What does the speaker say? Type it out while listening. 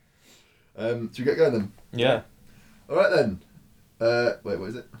Should we get going then? Yeah. All right then. Wait, what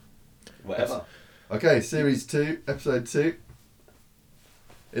is it? Whatever. Okay, Series 2, Episode 2.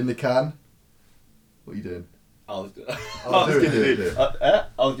 In the can. What are you doing? I was do it.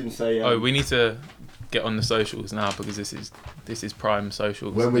 going to say. We need to get on the socials now because this is prime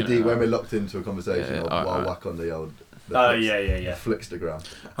socials. When we're locked into a conversation, I'll whack on the old. Yeah. Flickstagram.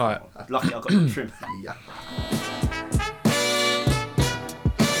 All right. Lucky I got the trim. Yeah.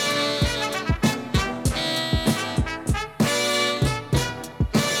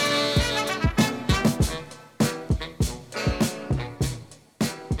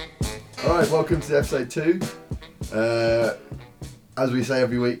 Alright, welcome to episode 2. As we say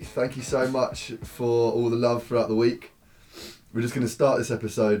every week, thank you so much for all the love throughout the week. We're just going to start this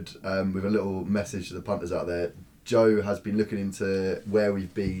episode with a little message to the punters out there. Joe has been looking into where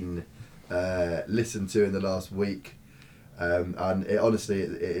we've been listened to in the last week, and it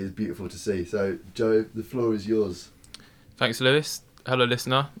is beautiful to see. So Joe, the floor is yours. Thanks, Lewis. Hello,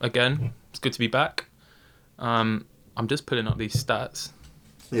 listener. Again, it's good to be back. I'm just pulling up these stats.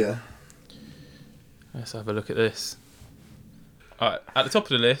 Yeah. Let's have a look at this. Alright, at the top of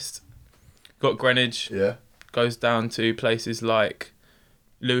the list, got Greenwich. Yeah. Goes down to places like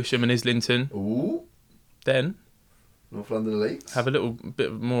Lewisham and Islington. Ooh. Then, North London Elites. have a little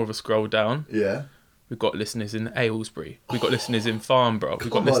bit more of a scroll down. Yeah. We've got listeners in Aylesbury. We've got listeners in Farnborough. We've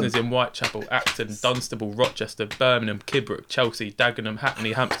got listeners in Whitechapel, Acton, Dunstable, Rochester, Birmingham, Kidbrooke, Chelsea, Dagenham,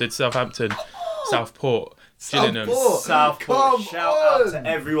 Hackney, Hampstead, Southampton, Southport, Gillingham. Southport. Shout out to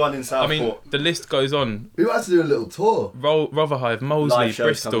everyone in Southport. I mean, the list goes on. We might have to do a little tour. Rotherhithe, Moseley, Live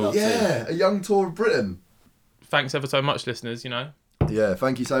shows coming Bristol. up. Yeah, a young tour of Britain. Thanks ever so much, listeners, Yeah,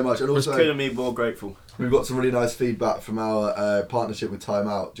 thank you so much. And also, couldn't be more grateful. We've got some really nice feedback from our partnership with Time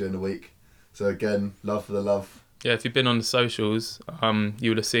Out during the week. So again, love for the love. Yeah, if you've been on the socials, you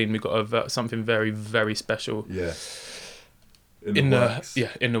would have seen we've got something very, very special. Yeah. In the works.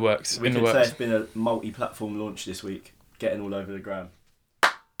 In the works. We could say it's been a multi-platform launch this week, getting all over the gram.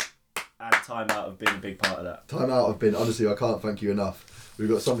 And Time Out have been a big part of that. Time Out have been, honestly, I can't thank you enough. We've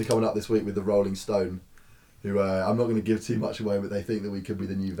got something coming up this week with the Rolling Stone, who I'm not going to give too much away, but they think that we could be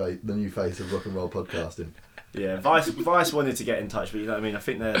the new face of rock and roll podcasting. Yeah, Vice wanted to get in touch, but you know what I mean. I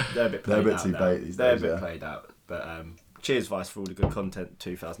think they're a bit played out. They're a bit too bait these They're days. a bit played out. But cheers, Vice, for all the good content.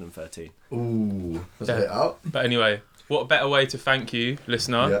 2013. Ooh, let's hit out. But anyway, what better way to thank you,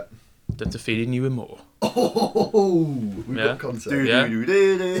 listener, Yeah. than to feeding you with more? Oh, we've got content. Yeah.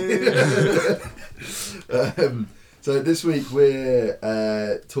 So this week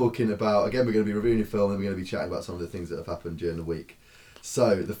we're talking about, again, we're going to be reviewing a film and we're going to be chatting about some of the things that have happened during the week.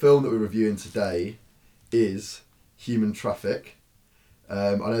 So the film that we're reviewing today is Human Traffic.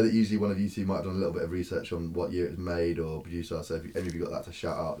 I know that usually one of you two might have done a little bit of research on what year it was made or produced, so if any of you got that to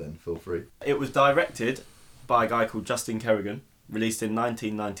shout out, then feel free. It was directed by a guy called Justin Kerrigan, released in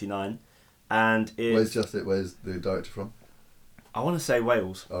 1999, and Where's the director from? I want to say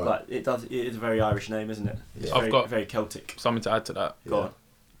Wales, All but it is a very Irish name, isn't it? Yeah. It's I've got very Celtic. something to add to that. Go on.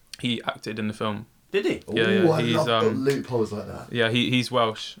 He acted in the film. Did he? Oh, Yeah, I he's, love loopholes like that. Yeah, he's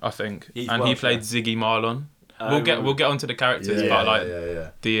Welsh, I think, He's and Welsh, he played yeah. Ziggy Marlon. We'll get onto the characters, Yeah, but like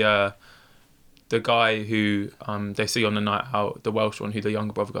yeah. the guy who they see on the night out, the Welsh one who the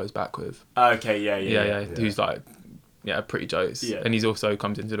younger brother goes back with. Okay, yeah. Who's like, pretty jokes. Yeah. And he's also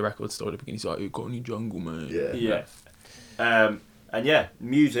comes into the record store at the beginning. He's like, "You got any jungle, man?" Yeah. And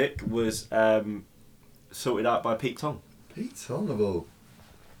music was sorted out by Pete Tong. Pete Tong of all.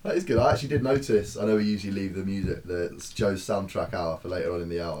 That is good. I actually did notice, I know we usually leave the music, Joe's soundtrack hour for later on in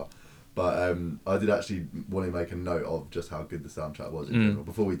the hour, but I did actually want to make a note of just how good the soundtrack was in general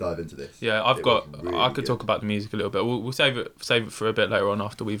before we dive into this. Yeah, It was really I could good. talk about the music a little bit. We'll save it for a bit later on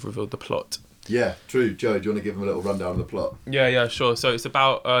after we've revealed the plot. Yeah, true. Joe, do you want to give them a little rundown of the plot? Yeah, sure. So it's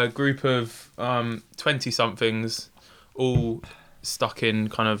about a group of 20-somethings all stuck in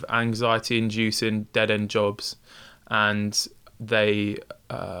kind of anxiety-inducing dead-end jobs, and they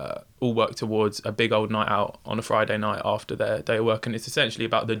all work towards a big old night out on a Friday night after their day of work, and it's essentially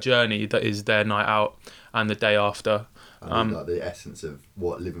about the journey that is their night out and the day after. Like the essence of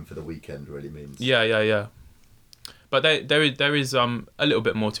what living for the weekend really means. Yeah. But there is a little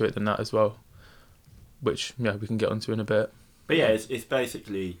bit more to it than that as well, which we can get onto in a bit. But yeah, it's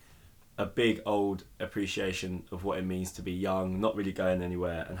basically a big old appreciation of what it means to be young, not really going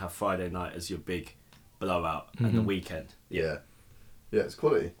anywhere, and have Friday night as your big blowout and the weekend. Yeah, it's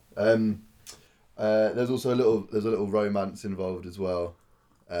quality. There's also a little romance involved as well.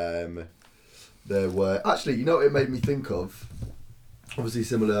 There were actually, you know what it made me think of? Obviously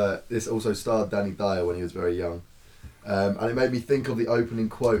similar. This also starred Danny Dyer when he was very young. And it made me think of the opening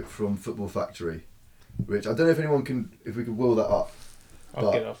quote from Football Factory, which I don't know if we could will that up.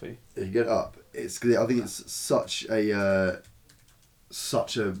 I'll get it off for you. If you get it up, I think it's such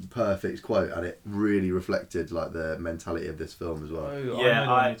a perfect quote, and it really reflected like the mentality of this film as well. Oh, yeah, I know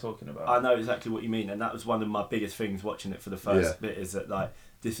the one you're talking about. I know exactly what you mean, and that was one of my biggest things watching it for the first bit, is that like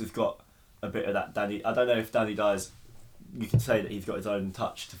this has got a bit of that Danny. I don't know if Danny Dye's, you could say that he's got his own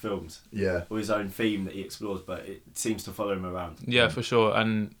touch to films, or his own theme that he explores, but it seems to follow him around. Yeah, for sure,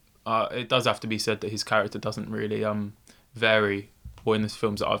 and it does have to be said that his character doesn't really vary. Or in the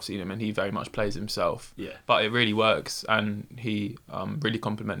films that I've seen him in, he very much plays himself. Yeah. But it really works, and he really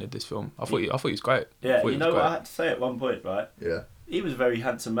complimented this film. I thought he was great. Yeah, you know what I had to say at one point, right? Yeah. He was a very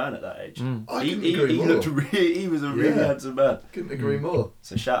handsome man at that age. I couldn't agree more. He was a really handsome man. Couldn't agree more.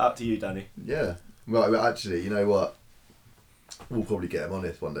 So shout out to you, Danny. Yeah. Well, actually, you know what? We'll probably get him on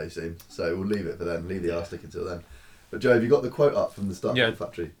this one day soon, so we'll leave it for then. Leave the arse stick until then. But Joe, have you got the quote up from the start of the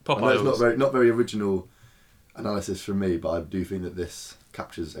Factory? Pop I know Idols. it's not very original analysis from me, but I do think that this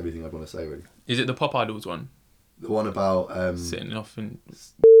captures everything I want to say. Really, is it the Pop Idols one? the one about Sitting off in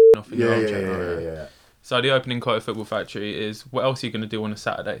yeah, your armchair. yeah. So the opening quote of Football Factory is, "What else are you going to do on a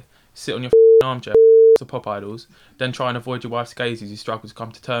Saturday? Sit on your armchair to Pop Idols, then try and avoid your wife's gaze as you struggle to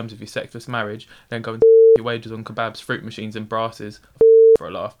come to terms with your sexless marriage, then go and your wages on kebabs, fruit machines and brasses for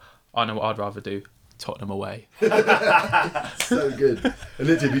a laugh. I know what I'd rather do. Tottenham away." So good. And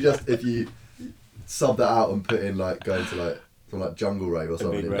literally, if you sub that out and put in like going to like from like Jungle Rave or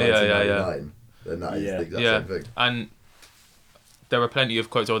something in big 1999, then that is the exact same thing. And there are plenty of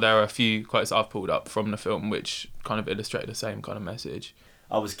quotes, or there are a few quotes I've pulled up from the film which kind of illustrate the same kind of message.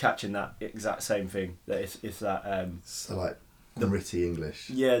 I was catching that exact same thing. That it's that so like the gritty English.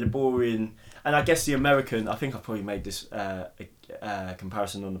 Yeah, the boring, and I guess the American. I think I probably made this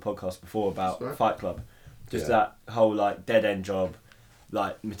comparison on the podcast before about Fight Club. Just that whole like dead end job,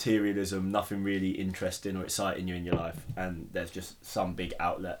 like materialism, nothing really interesting or exciting you in your life, and there's just some big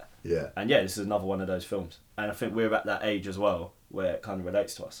outlet. Yeah. And yeah, this is another one of those films, and I think we're at that age as well where it kind of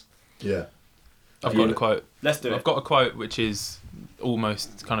relates to us. Yeah. I've got a quote. Let's do it. I've got a quote which is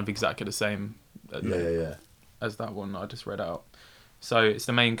almost kind of exactly the same as that one that I just read out. So it's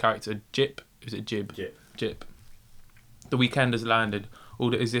the main character, Jip. Is it Jib? Jip. "The weekend has landed. All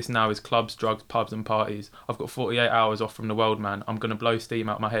that exists now is clubs, drugs, pubs and parties. I've got 48 hours off from the world, man. I'm going to blow steam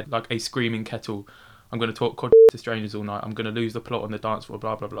out my head like a screaming kettle. I'm going to talk to strangers all night. I'm going to lose the plot on the dance floor,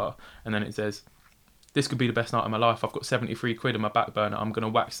 blah, blah, blah." And then it says, "This could be the best night of my life. I've got 73 quid in my back burner. I'm going to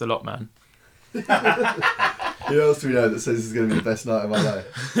wax the lot, man." Who else do we know that says this is going to be the best night of my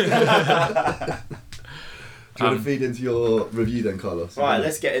life? Do you want to feed into your review then, Carlos? Right,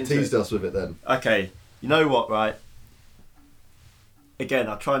 let's get into Teased us with it then. Okay, you know what, right? Again,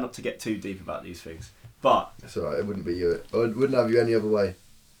 I try not to get too deep about these things, but It's alright, it wouldn't be you. I wouldn't have you any other way.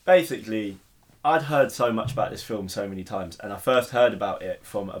 basically, I'd heard so much about this film so many times, and I first heard about it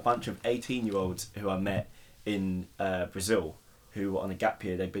from a bunch of 18-year-olds who I met in Brazil, who were on a gap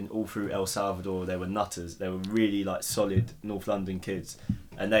year. They'd been all through El Salvador. They were nutters. They were really like solid North London kids,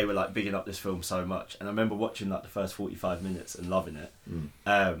 and they were like bigging up this film so much. And I remember watching like the first 45 minutes and loving it.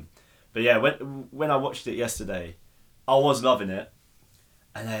 But yeah, when I watched it yesterday, I was loving it,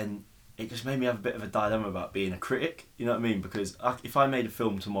 and then it just made me have a bit of a dilemma about being a critic. You know what I mean? Because if I made a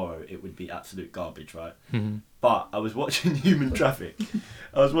film tomorrow, it would be absolute garbage, right? Mm-hmm. But I was watching Human Traffic.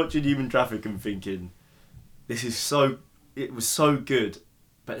 And thinking, this is so. It was so good,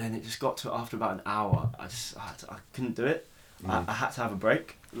 but then it just got to after about an hour. I couldn't do it. I had to have a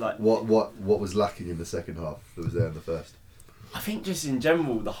break. Like what was lacking in the second half that was there in the first? I think just in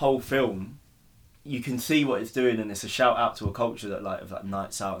general, the whole film, you can see what it's doing, and it's a shout out to a culture that like of like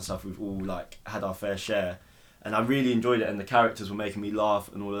nights out and stuff. We've all like had our fair share, and I really enjoyed it, and the characters were making me laugh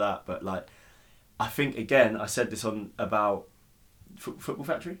and all of that. But like, I think again, I said this on about Football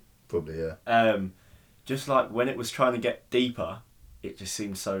Factory. Probably, yeah. Just like when it was trying to get deeper, it just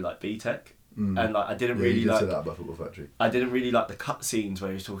seemed so like B-Tech. And like I didn't really you did like say that about Football Factory. I didn't really like the cut scenes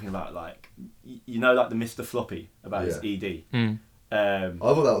where he was talking about like you know, like the Mr. Floppy about his ED. I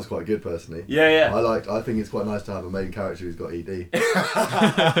thought that was quite good personally. Yeah. I think it's quite nice to have a main character who's got ED. It's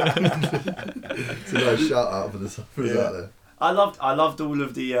a nice shout out for that there. I loved all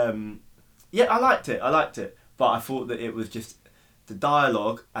of the I liked it, but I thought that it was just the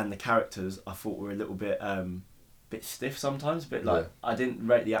dialogue and the characters I thought were a little bit stiff sometimes, but like I didn't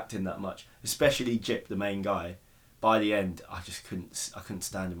rate the acting that much, especially Jip, the main guy. By the end, I just couldn't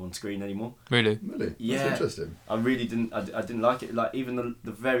stand him on screen anymore. Really? Yeah. That's interesting. I really didn't. I didn't like it. Like even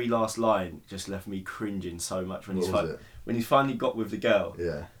the very last line just left me cringing so much when he's finally got with the girl.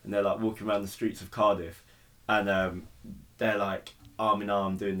 Yeah. And they're like walking around the streets of Cardiff, and they're like arm in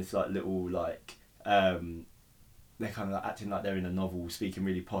arm doing this like little like they're kind of like acting like they're in a novel, speaking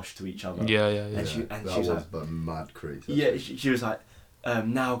really posh to each other. Yeah. And she that was like, but mad creep. yeah, she was like,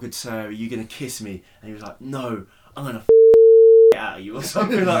 now good sir, are you gonna kiss me? And he was like, no, I'm gonna out of you or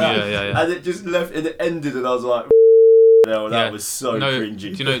something like that. Yeah. And it just left and it ended, and I was like, no, that was so cringy. Do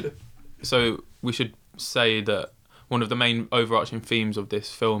you know? So we should say that one of the main overarching themes of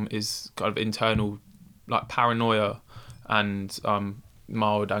this film is kind of internal, like paranoia and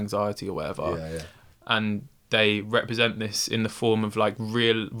mild anxiety or whatever. Yeah. And they represent this in the form of like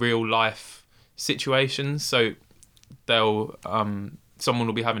real life situations. So they'll someone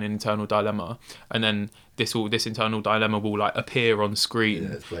will be having an internal dilemma, and then this internal dilemma will like appear on screen. Yeah,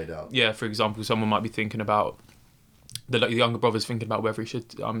 it's played out. Yeah, for example, someone might be thinking about the younger brother's thinking about whether he should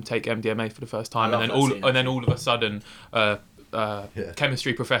take MDMA for the first time, and then all of a sudden,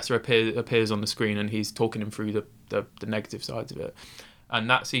 chemistry professor appears on the screen, and he's talking him through the negative sides of it. And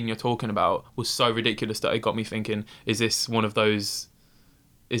that scene you're talking about was so ridiculous that it got me thinking: is this one of those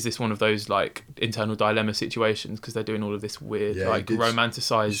like internal dilemma situations? Because they're doing all of this weird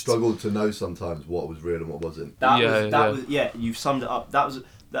romanticized. You struggled to know sometimes what was real and what wasn't. You've summed it up.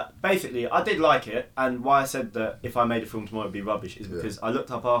 That basically, I did like it, and why I said that if I made a film tomorrow it'd be rubbish is because I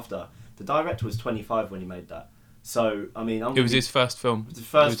looked up after. The director was 25 when he made that. So I mean, it was his first film. It was his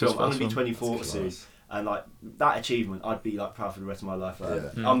first film. I'm gonna be 24 soon. And like that achievement, I'd be like proud for the rest of my life.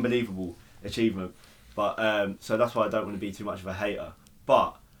 Unbelievable achievement. But so that's why I don't want to be too much of a hater.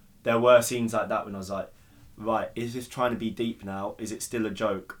 But there were scenes like that when I was like, right, is this trying to be deep now? Is it still a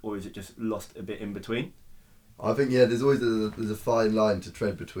joke, or is it just lost a bit in between? I think there's always there's a fine line to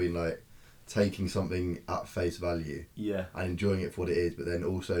tread between like taking something at face value, and enjoying it for what it is, but then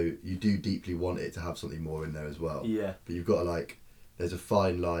also you do deeply want it to have something more in there as well. Yeah. But you've got to there's a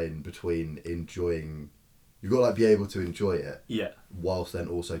fine line between enjoying. You've got to be able to enjoy it. Yeah. Whilst then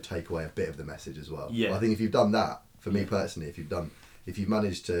also take away a bit of the message as well. Yeah. But I think if you've done that, for me personally, if you've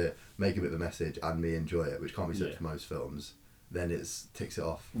managed to make a bit of a message and me enjoy it, which can't be said for most films, then it ticks it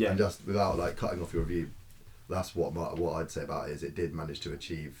off. Yeah. And just without cutting off your review, that's what I'd say about it is it did manage to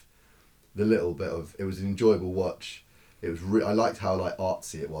achieve the little bit of. It was an enjoyable watch. It was. I liked how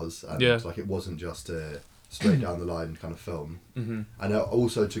artsy it was, and it wasn't just a straight down the line kind of film. Mm-hmm. And it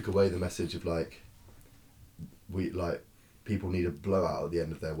also took away the message of people need a blowout at the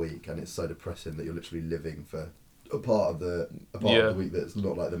end of their week, and it's so depressing that you're literally living for a part of the week that's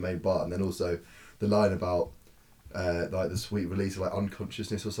not the main part. And then also the line about the sweet release of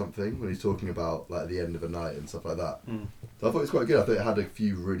unconsciousness or something when he's talking about the end of a night and stuff like that. So I thought it was quite good. I thought it had a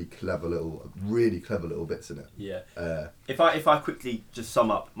few really clever little bits in it. Yeah. If I quickly just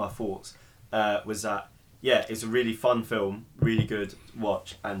sum up my thoughts, was that it's a really fun film, really good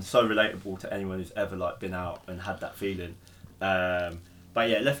watch, and so relatable to anyone who's ever been out and had that feeling. But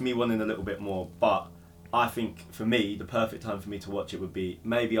it left me wanting a little bit more. But I think for me, the perfect time for me to watch it would be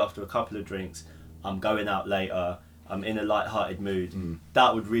maybe after a couple of drinks. I'm going out later. I'm in a light-hearted mood.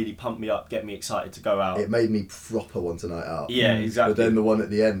 That would really pump me up, get me excited to go out. It made me proper want a night out. Yeah, exactly. But then the one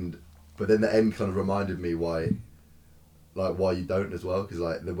at the end, the end kind of reminded me why you don't as well, because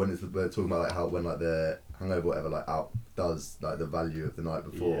when we're talking about how when they're hungover or whatever, outdoes the value of the night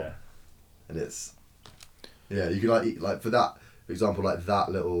before, and it's you can eat, for that for example, that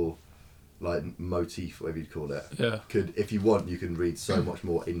little motif, whatever you'd call it. Yeah. Could, if you want, you can read so much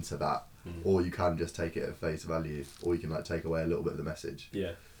more into that, or you can just take it at face value, or you can take away a little bit of the message.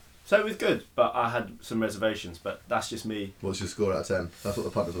 Yeah. So it was good, but I had some reservations. But that's just me. What's your score out of 10? That's what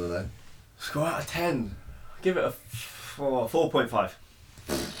the punters want to know. Score out of 10. Give it a 4.5.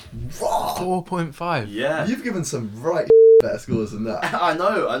 4.5. Yeah. You've given some better scores than that. I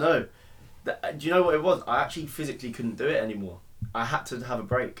know. Do you know what it was? I actually physically couldn't do it anymore. I had to have a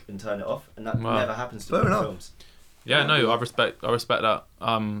break and turn it off, and that never happens to me in films. Yeah, no, I respect that.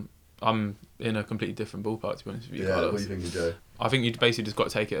 I'm in a completely different ballpark, to be honest with you. Yeah, what do you think, Joe? I think you basically just got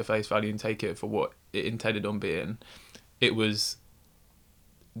to take it at face value and take it for what it intended on being.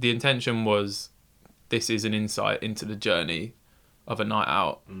 The intention was, this is an insight into the journey of a night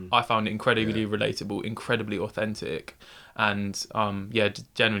out. I found it incredibly relatable, incredibly authentic, and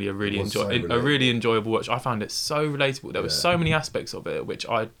generally a really enjoyable watch. I found it so relatable. There were so many aspects of it which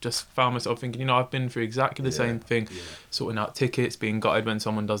I just found myself thinking, I've been through exactly the same thing, sorting out tickets, being gutted when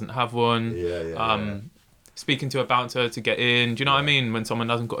someone doesn't have one, speaking to a bouncer to get in, do you know what I mean, when someone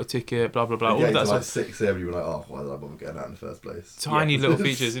hasn't got a ticket, blah blah blah. All of that 6 a.m. you were oh, why did I bother getting out in the first place? Tiny little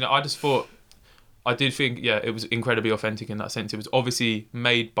features, I did think, it was incredibly authentic in that sense. It was obviously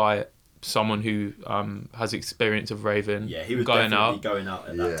made by someone who has experience of raving. Yeah, he was going definitely out. going out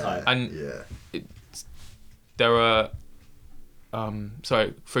at that time. And there are.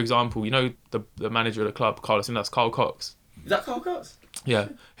 So for example, you know the manager of the club, Carlos, and that's Carl Cox. Is that Carl Cox? Yeah,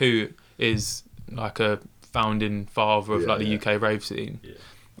 who is like a founding father of Yeah, like the yeah. UK rave scene. Yeah.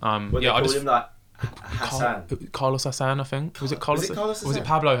 Yeah, I call him like Hassan. Carlos Hassan, I think. Was it Carlos? Was it Carlos or was it Hassan?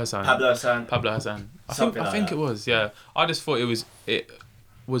 Pablo Hassan? Pablo Hassan. Pablo Hassan. I Something like think that. it was. Yeah, I just thought it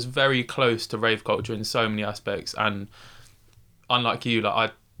was very close to rave culture in so many aspects, and unlike you,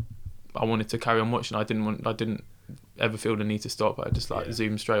 like I wanted to carry on watching. I didn't ever feel the need to stop. I just like Yeah.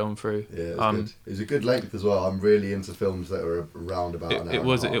 zoomed straight on through. Yeah, it was good. It was a good length as well. I'm really into films that are around about an hour. It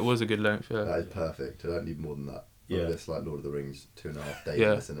was and a half. it was a good length. Yeah. That is perfect. I don't need more than that. Yeah. This like Lord of the Rings 2.5 days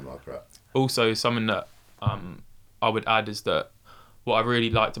Yeah. in the cinema crap. Also, something that I would add is that what I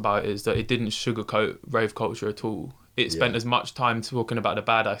really liked about it is that it didn't sugarcoat rave culture at all. It spent Yeah. as much time talking about the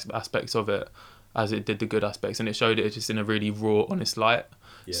bad aspects of it as it did the good aspects, and it showed it just in a really raw, honest light.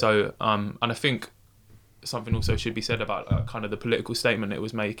 Yeah. So, and I think something also should be said about kind of the political statement it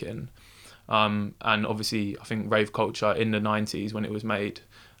was making. And obviously, I think rave culture in the 90s when it was made,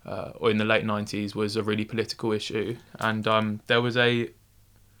 or in the late 90s, was a really political issue. And there was a...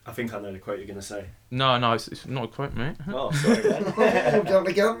 I think I know the quote you're going to say. No, it's not a quote, mate. Oh, sorry, man. Don't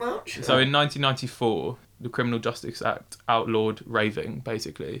we get much? So in 1994, the Criminal Justice Act outlawed raving,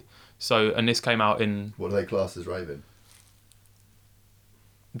 basically. So, and this came out in... What do they class as raving?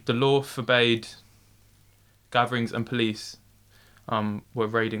 The law forbade gatherings, and police were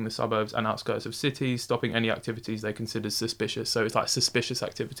raiding the suburbs and outskirts of cities, stopping any activities they considered suspicious. So it's like suspicious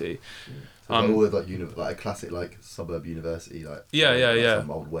activity. So like all of like a classic like suburb university like Yeah.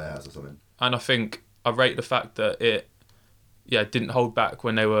 some old warehouse or something. And I think I rate the fact that it didn't hold back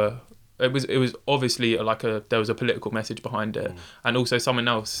when they were... It was obviously there was a political message behind it. And also something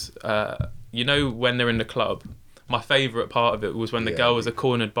else, you know, when they're in the club, my favourite part of it was when the girls are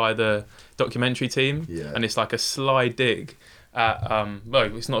cornered by the documentary team, and it's like a sly dig at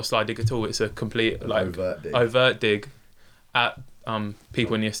well, it's not a sly dig at all, it's a complete like overt dig at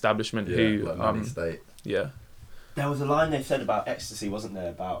people in the establishment who like Nanny State. There was a line they said about ecstasy, wasn't there?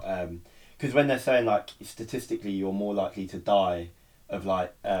 About because when they're saying like statistically you're more likely to die of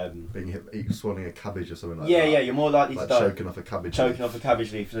like being hit, swallowing a cabbage or something like yeah, that. you're more likely like to die choking off a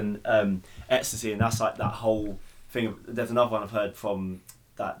cabbage leaf than ecstasy, and that's like that whole thing. There's another one I've heard from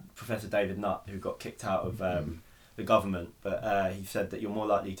that Professor David Nutt who got kicked out of the government, but he said that you're more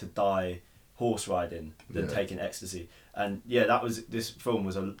likely to die horse riding than taking ecstasy. And that was, this film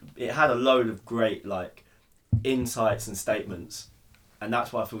was it had a load of great like insights and statements, and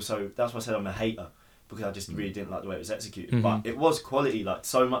that's why I said I'm a hater, because I just really didn't like the way it was executed. But it was quality, like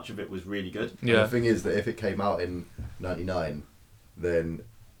so much of it was really good. And the thing is that if it came out in 99, then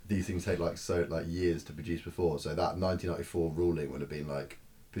these things take like years to produce before, so that 1994 ruling would have been like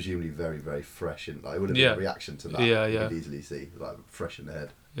presumably very, very fresh, and like it would have been a reaction to that. You could easily see like fresh in the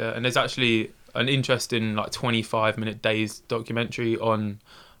head. And there's actually an interesting like 25-minute Days documentary on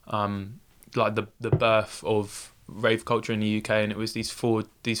like the birth of rave culture in the UK, and it was these four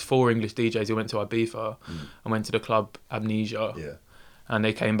English DJs who went to Ibiza and went to the club Amnesia, and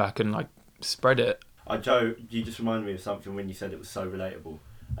they came back and like spread it. Joe, you just reminded me of something when you said it was so relatable,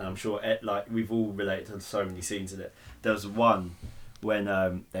 and I'm sure like we've all related to so many scenes in it. There was one when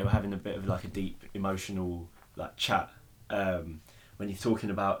they were having a bit of like a deep emotional like chat when he's talking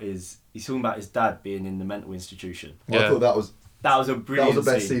about his dad being in the mental institution. I thought that was a brilliant that was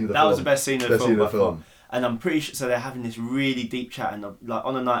the best scene of the that film. was the best scene of the film by far. film. And I'm pretty sure, so they're having this really deep chat, and like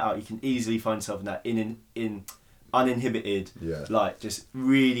on a night out you can easily find yourself in that in uninhibited, like just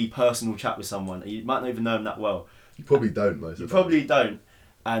really personal chat with someone. You might not even know them that well. You probably don't You probably don't.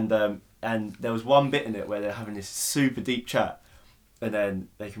 And there was one bit in it where they're having this super deep chat, and then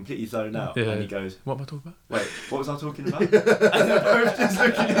they completely zone out, and he goes, "What am I talking about? Wait, what was I talking about?" And they're both just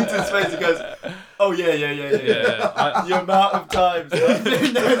looking into space, and goes, "Oh yeah. The amount of times I've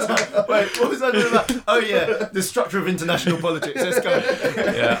been there, it's like, wait, what was I talking about? Oh yeah, the structure of international politics. Let's go."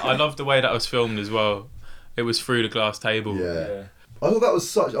 I loved the way that was filmed as well. It was through the glass table. I thought that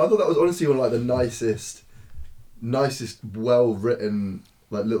was honestly one of like the nicest well written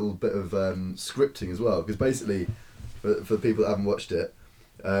like little bit of scripting as well, because basically for people that haven't watched it,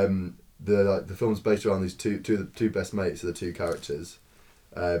 the film's based around these two best mates of the two characters,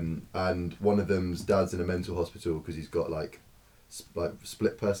 and one of them's dad's in a mental hospital because he's got like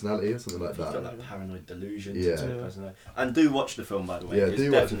split personality or something like that. He's got like paranoid delusions. Yeah. And do watch the film, by the way. Yeah, it's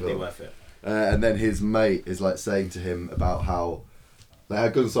do watch the definitely film. worth it. And then his mate is like saying to him about how they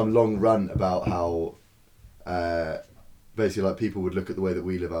had gone some long rant about how basically like people would look at the way that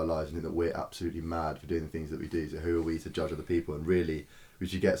we live our lives and think that we're absolutely mad for doing the things that we do, so who are we to judge other people? And really we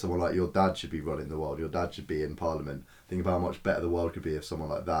should get someone like your dad should be running the world. Your dad should be in Parliament. Think about how much better the world could be if someone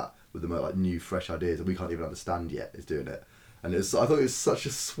like that with the most like new, fresh ideas that we can't even understand yet is doing it. And I thought it was such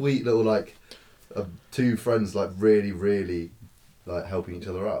a sweet little like two friends like really, really like helping each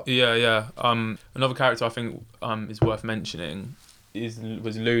other out. Yeah. Another character I think is worth mentioning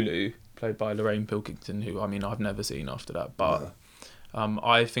was Lulu, played by Lorraine Pilkington, who I've never seen after that, but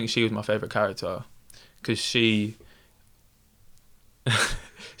I think she was my favourite character because she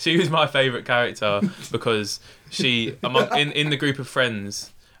was my favourite character because she in the group of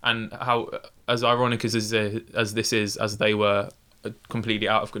friends, and how as ironic as this is, as they were completely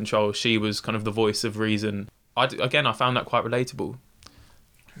out of control, she was kind of the voice of reason. I found that quite relatable.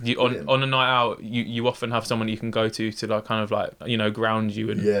 On a night out, you often have someone you can go to like kind of like ground you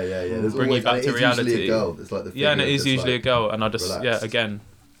and There's bring you back to reality. Usually a girl. It's like the and it is usually a girl, and I just relaxed. Again.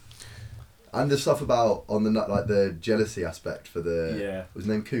 And the stuff about on the like the jealousy aspect for was his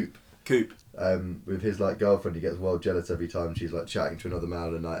name Coop. Coop. With his like girlfriend, he gets well jealous every time she's like chatting to another man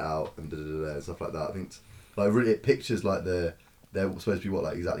on a night out and and stuff like that. I think like really it pictures like they're supposed to be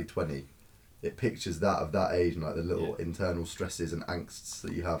like exactly 20. It pictures that of that age and like the little internal stresses and angsts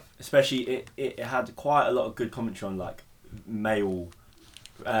that you have. Especially it had quite a lot of good commentary on like male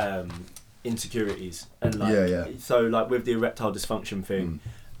insecurities and like so like with the erectile dysfunction thing.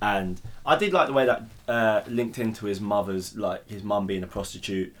 And I did like the way that linked into his mother's, like his mum being a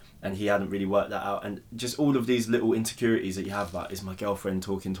prostitute and he hadn't really worked that out, and just all of these little insecurities that you have about, is my girlfriend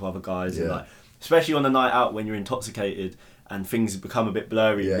talking to other guys, and like especially on a night out when you're intoxicated and things become a bit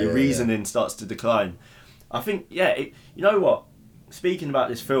blurry, your reasoning starts to decline. I think, you know what? Speaking about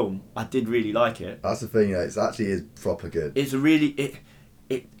this film, I did really like it. That's the thing, it actually is proper good. It's a really,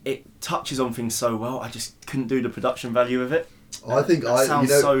 it touches on things so well, I just couldn't do the production value of it. I think that sounds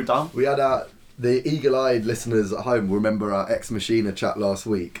so dumb. We had the eagle-eyed listeners at home will remember our Ex Machina chat last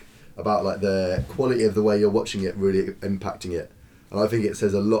week about like the quality of the way you're watching it really impacting it. And I think it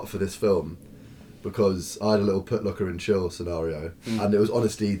says a lot for this film. Because I had a little put looker and chill scenario, and it was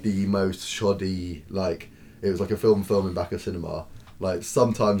honestly the most shoddy, like, it was like a film filming back a cinema, like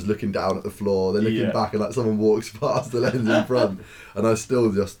sometimes looking down at the floor, then looking back and like someone walks past the lens in front, and I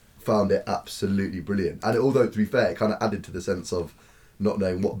still just found it absolutely brilliant. And although to be fair, it kind of added to the sense of not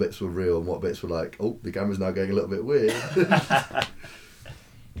knowing what bits were real and what bits were like, oh, the camera's now going a little bit weird.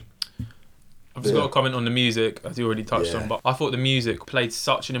 I've just got a comment on the music, as you already touched on, but I thought the music played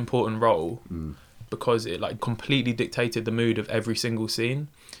such an important role because it like completely dictated the mood of every single scene,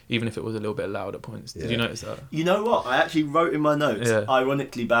 even if it was a little bit loud at points. Did you notice that? You know what? I actually wrote in my notes,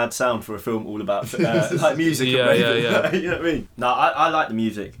 ironically bad sound for a film all about like music. You know what I mean? No, I like the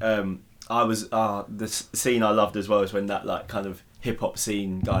music. The scene I loved as well is when that like kind of hip hop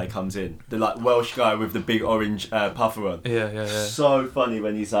scene guy comes in, the like Welsh guy with the big orange puffer on. Yeah. So funny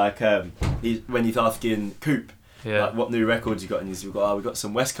when he's like, when he's asking Coop, like what new records you got, and we've got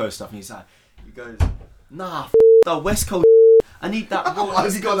some West Coast stuff, and he goes, nah, the West Coast. I need that raw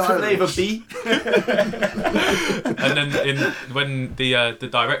flavour beat. And then when the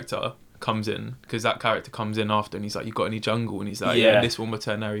director comes in, because that character comes in after, and he's like, you got any jungle? And he's like, this one will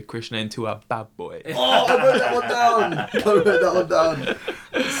turn Harry Krishna into a bad boy. Oh, I wrote that one down.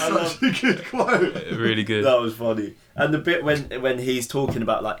 Such a good quote. Really good. That was funny. And the bit when he's talking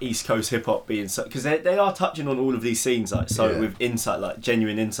about like East Coast hip hop being so, because they are touching on all of these scenes like with insight, like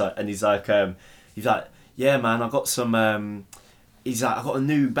genuine insight, and he's like yeah man, I got some he's like, I got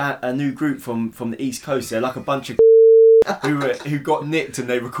a new group from the East Coast. They're like a bunch of who got nicked, and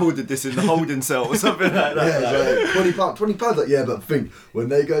they recorded this in the holding cell or something like that. Yeah, like, £20. Like, but think when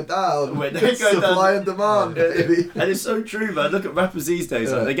they go down, supply and demand, baby. And it's so true, man. Look at rappers these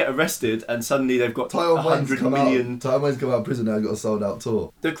days. Like, they get arrested, and suddenly they've got 100 million. Time Wayne's come out of prison now and got a sold out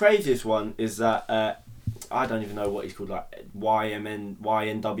tour. The craziest one is that I don't even know what he's called, like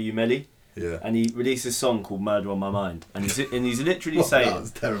YNW Melly. Yeah. And he released a song called "Murder on My Mind," and he's literally saying, "That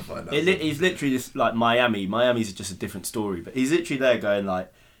was terrifying." He's literally just like Miami. Miami's just a different story, but he's literally there going like,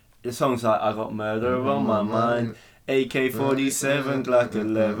 the song's like, "I got murder on my mind, AK-47, Glock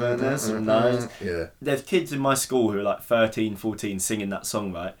 11, and some 9s." Yeah. There's kids in my school who are like 13, 14 singing that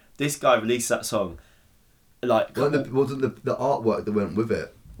song. Right, this guy released that song. Like, wasn't the artwork that went with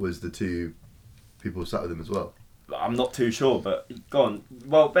it was the two people sat with him as well? I'm not too sure, but go on.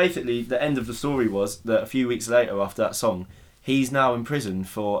 Well, basically, the end of the story was that a few weeks later, after that song, he's now in prison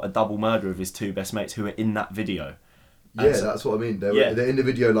for a double murder of his two best mates who are in that video. Yeah, that's what I mean. They're in the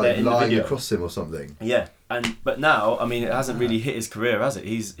video, like lying across him or something. Yeah, but now, I mean, it hasn't really hit his career, has it?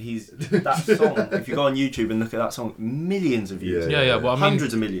 He's that song. If you go on YouTube and look at that song, millions of views. Yeah. Well, I mean,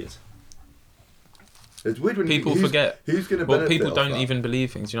 hundreds of millions. It's weird when people who's, forget. who's going to Well, benefit. people off don't that? even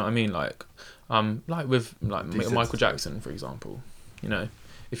believe things. You know what I mean? Like with Desensitized. Michael Jackson, for example. You know,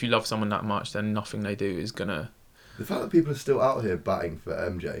 if you love someone that much, then nothing they do is gonna. The fact that people are still out here batting for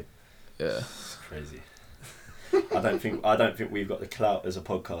MJ. Yeah. It's crazy. I don't think we've got the clout as a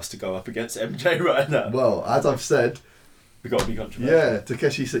podcast to go up against MJ right now. Well, as I've said, We've got to be controversial. yeah,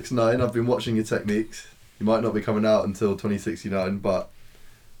 Takeshi 6ix9ine. I've been watching your techniques. You might not be coming out until 2069, but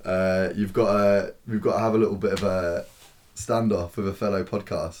we've got to have a little bit of a standoff with a fellow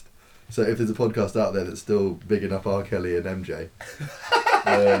podcast. So if there's a podcast out there that's still bigging up R. Kelly and MJ,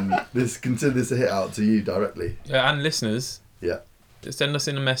 consider this a hit out to you directly. Yeah, and listeners. Yeah. Send us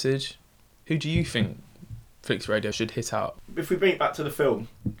in a message. Who do you think Flix Radio should hit out? If we bring it back to the film,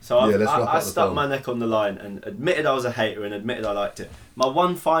 so I stuck my neck on the line and admitted I was a hater and admitted I liked it. My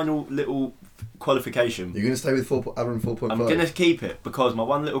one final little qualification. You're going to stay with Aberron 4.5? I'm going to keep it because my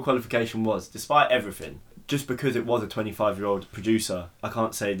one little qualification was, despite everything, just because it was a 25-year-old producer, I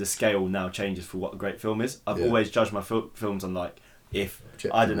can't say the scale now changes for what a great film is. I've always judged my films on like, if,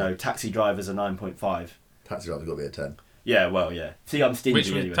 I don't know, Taxi Driver's a 9.5. Taxi Driver's got to be a 10. Yeah, well, yeah. See, I'm stingy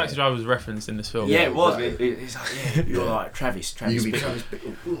Which anyway. Taxi Driver was referenced in this film. Yeah, it was. Exactly. It's like, yeah, you're like Travis You can be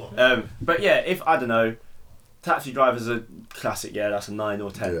Bickle. But yeah, if, I don't know, Taxi Driver's a classic, yeah, that's a 9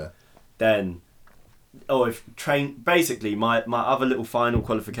 or 10. Yeah. Then, or if basically my other little final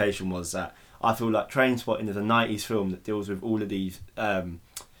qualification was that I feel like Trainspotting is a 90s film that deals with all of these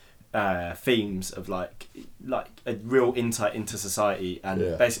themes of like a real insight into society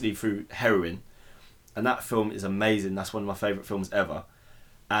and basically through heroin. And that film is amazing. That's one of my favourite films ever.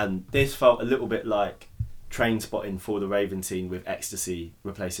 And this felt a little bit like Trainspotting for the raving scene, with ecstasy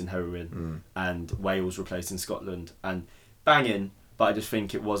replacing heroin and Wales replacing Scotland, and banging, but I just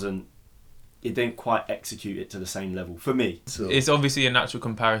think it didn't quite execute it to the same level for me. So, It's obviously a natural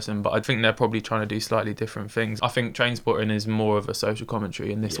comparison, but I think they're probably trying to do slightly different things. I think Trainspotting is more of a social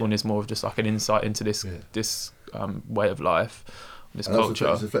commentary, and this one is more of just like an insight into this way of life, this and culture.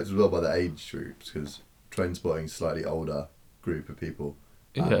 Also, it's reflected as well by the age groups, because Trainspotting is a slightly older group of people.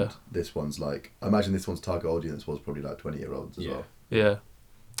 And this one's like, I imagine this one's target audience was probably like 20-year-olds as well. Yeah.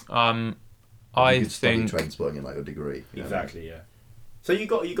 I could study Trainspotting in like a degree. Exactly, yeah. So you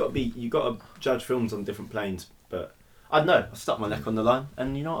got to judge films on different planes, but I don't know. I stuck my neck on the line,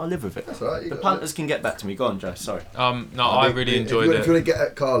 and you know what, I live with it. That's all right. The punters can get back to me. Go on, Joe. Sorry. I really enjoyed it. If you want to get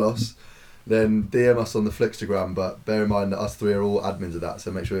at Carlos, then DM us on the Flixtagram. But bear in mind that us three are all admins of that, so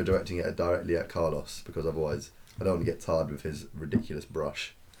make sure you're directing it directly at Carlos, because otherwise I don't want to get tarred with his ridiculous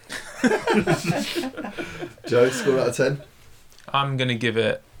brush. Joe, score out of 10. I'm gonna give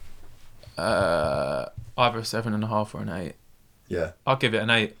it either a 7.5 or an 8. Yeah. I'll give it an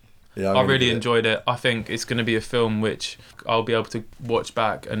 8. Yeah, I really enjoyed it. I think it's going to be a film which I'll be able to watch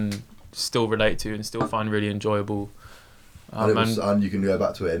back and still relate to and still find really enjoyable. And you can go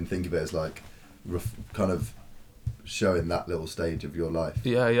back to it and think of it as like kind of showing that little stage of your life.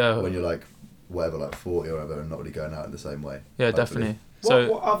 Yeah. When you're like, whatever, like 40 or whatever, and not really going out in the same way. Yeah, hopefully. definitely.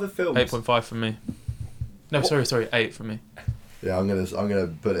 So what other films? 8.5 from me. No, sorry, 8 from me. Yeah, I'm gonna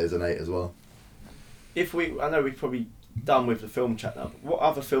put it as an 8 as well. I know we've probably done with the film chat now, but what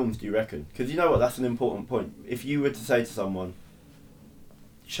other films do you reckon? Because you know what, that's an important point. If you were to say to someone,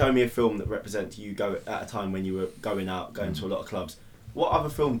 show me a film that represents you at a time when you were going out, going to a lot of clubs, what other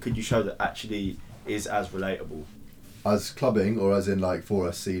film could you show that actually is as relatable? As clubbing, or as in like for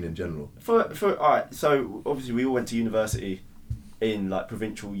a scene in general? For alright, so obviously we all went to university in like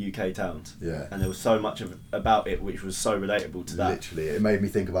provincial UK towns. Yeah. And there was so much about it which was so relatable to that. Literally, it made me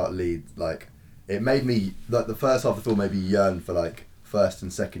think about Leeds. Like, it made me, like, the first half of the film made me yearn for like first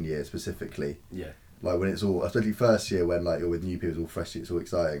and second year specifically. Yeah. Like when it's all, especially first year when like you're with new people, it's all fresh, it's all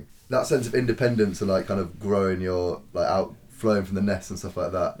exciting. That sense of independence and like kind of growing your, like outflowing from the nest and stuff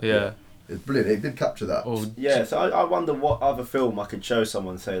like that. Yeah. It's brilliant. It did capture that. Yeah, so I wonder what other film I could show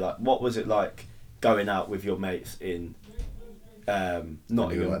someone, say like, what was it like going out with your mates in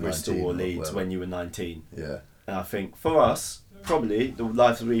Nottingham, like Bristol or Leeds whatever. when you were 19? Yeah. And I think for us, probably the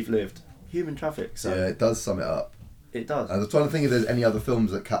lives we've lived, Human Traffic. So Yeah, it does sum it up. it does. I was trying to think if there's any other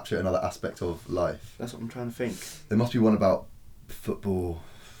films that capture another aspect of life. That's what I'm trying to think. There must be one about football.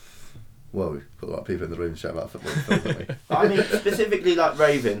 Well, we've got a lot of people in the room chatting about football, haven't we? I mean, specifically like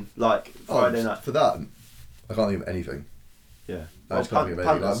raving, like Friday night. For that, I can't think of anything. Yeah. I just can't think of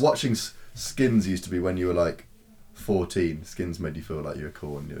anything. Like watching Skins used to be when you were like 14. Skins made you feel like you were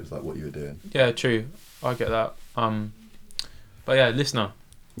cool, and it was like what you were doing. Yeah, true. I get that. But yeah, listener.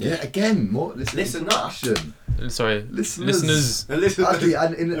 Yeah, again, more Listener. interaction. Sorry, Listeners. listeners. Actually,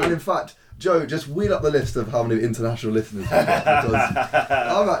 and in fact, Joe, just wheel up the list of how many international listeners we've got, because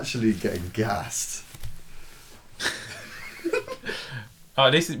I'm actually getting gassed. Oh,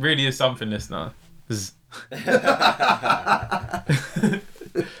 this really is something, listener. 'Cause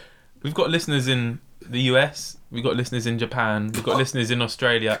we've got listeners in the US, we've got listeners in Japan, we've got listeners in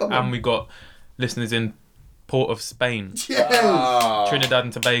Australia, and we've got listeners in Port of Spain, Yes! Trinidad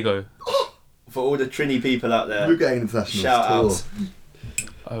and Tobago. For all the Trini people out there, We're getting international shout tour. outs.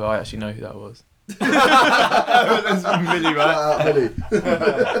 Oh, I actually know who that was. That's Millie, right? Shout out, Millie.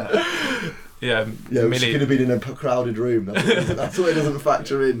 Yeah, Yeah, we Millie. could have been in a crowded room. That's what it doesn't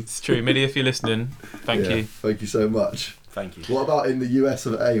factor in. It's true. Millie, if you're listening, thank Yeah, you. Thank you so much. Thank you. What about in the US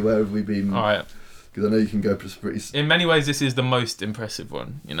of A? Where have we been? All right. Because I know you can go pretty. In many ways, this is the most impressive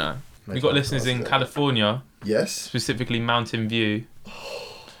one, you know. We've got listeners in California, Yes. specifically Mountain View.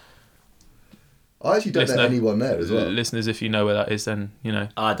 I actually don't know Listener- anyone there as well. Listeners, if you know where that is, then, you know.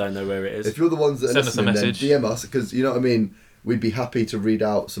 I don't know where it is. If you're the ones that are Send us a listening, then message. DM us, because you know what I mean. We'd be happy to read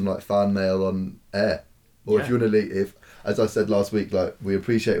out some like fan mail on air, or if Yeah. you want to leave. If, as I said last week, like we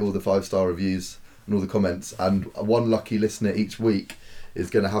appreciate all the 5-star reviews and all the comments, and one lucky listener each week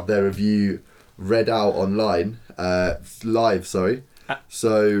is going to have their review read out online, live. Sorry.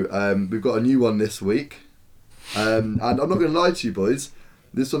 So we've got a new one this week, and I'm not going to lie to you, boys.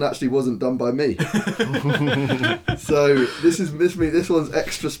 This one actually wasn't done by me. So this one's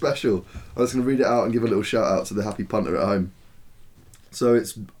extra special. I was going to read it out and give a little shout out to the happy punter at home. So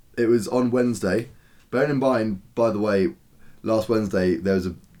it was on Wednesday. Bearing in mind, by the way, last Wednesday there was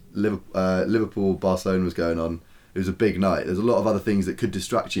a Liverpool Barcelona was going on. It was a big night. There's a lot of other things that could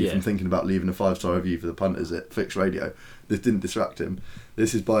distract you Yeah. from thinking about leaving a 5-star review for the punters at Fix Radio. This didn't distract him.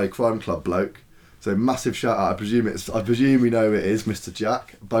 This is by a Crime Club bloke. So massive shout out. I presume we know who it is, Mr.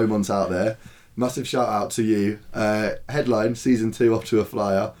 Jack Beaumont's out there. Massive shout out to you. Headline: Season 2 off to a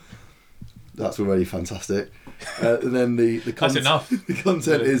flyer. That's already fantastic. And then the That's enough. The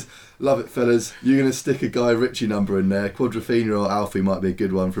content is love it, fellas. You're gonna stick a Guy Ritchie number in there. Quadrophenia or Alfie might be a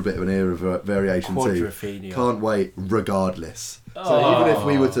good one for a bit of an era variation too. Quadrophenia. Can't wait, regardless. So Oh. even if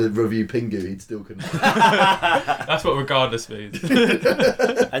we were to review Pingu, he'd still couldn't. That's what regardless means.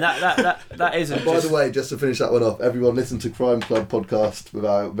 And that isn't. By just, the way, just to finish that one off, everyone listen to Crime Club podcast with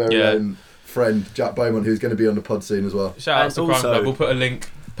our very Yeah. own friend Jack Beaumont, who's going to be on the pod soon as well. Shout out And to Crime also- Club. We'll put a link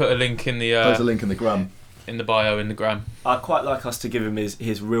in There's a the link in the gram. in the bio in the gram. I'd quite like us to give him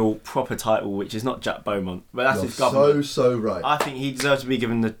his real proper title, which is not Jack Beaumont, but that's You're his government. so right. I think he deserves to be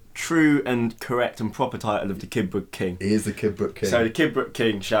given the true and correct and proper title of the Kidbrook King. He is the Kidbrook King. So the Kidbrook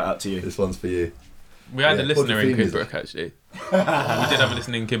King, shout out to you. This one's for you. We had Yeah, a listener in Quadrophenia. Kidbrook actually. We did have a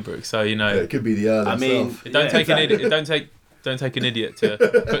listener in Kidbrook, so you know. Yeah, it could be the Earl I mean, himself. It don't yeah, take an exactly. idiot. Don't take an idiot to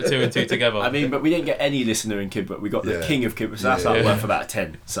put two and two together. I mean, but we didn't get any listener in Kidbrook. We got the Yeah. King of Kidbrook, so that's Yeah. like Yeah. worth about a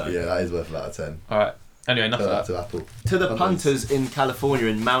 10. So Yeah, that is worth about a 10. All right. Anyway, enough Shout out of that. to Apple. to the punters in California,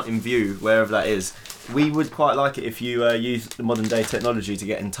 in Mountain View, wherever that is, we would quite like it if you use the modern day technology to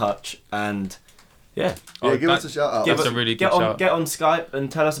get in touch and yeah, Yeah, Oh, give us a shout out. That's a really get good on shout. get on Skype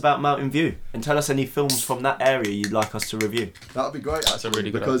and tell us about Mountain View and tell us any films from that area you'd like us to review. That would be great. That's a actually,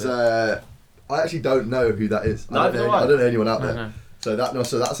 really good because I actually don't know who that is. Neither do I. I don't know anyone out No, there. no.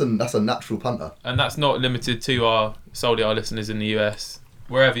 So that's a natural punter. And that's not limited to solely our listeners in the US.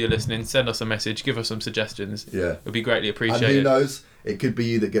 Wherever you're listening, send us a message, give us some suggestions. Yeah. It'd be greatly And who appreciated. knows? It could be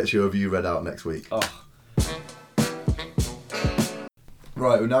you that gets your review read out next week. Oh,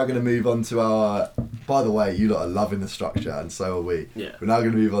 Right, we're now going to move on to our. By the way, you lot are loving the structure, and so are we. Yeah. We're now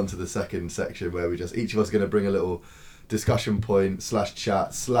going to move on to the second section where each of us are going to bring a little discussion point /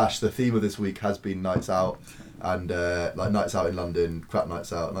 chat / the theme of this week has been nights out, and like nights out in London, crap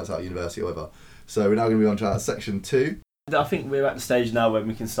nights out at university, or whatever. So we're now going to move on to our section 2. I think we're at the stage now where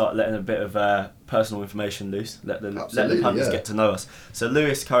we can start letting a bit of personal information loose. Let the Absolutely, punters yeah. get to know us. So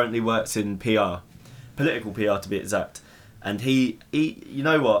Lewis currently works in PR, political PR to be exact, and he you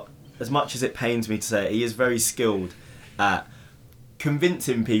know what? As much as it pains me to say it, he is very skilled at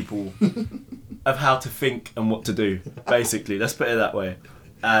convincing people of how to think and what to do. Basically, let's put it that way.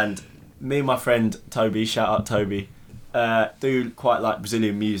 And me and my friend Toby, shout out Toby, do quite like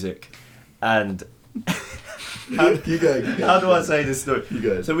Brazilian music, and. You go. How do I say this story? You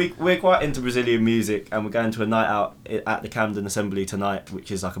go. So we're quite into Brazilian music, and we're going to a night out at the Camden Assembly tonight,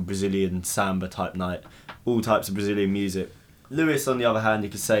 which is like a Brazilian samba type night, all types of Brazilian music. Lewis, on the other hand, you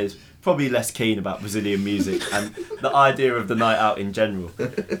could say is probably less keen about Brazilian music and the idea of the night out in general.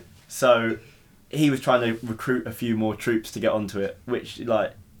 So he was trying to recruit a few more troops to get onto it, which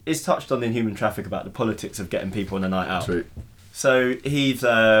like is touched on in Human Traffic about the politics of getting people on a night out. True. So he's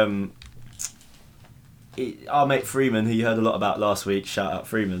our mate Freeman, who you heard a lot about last week, shout out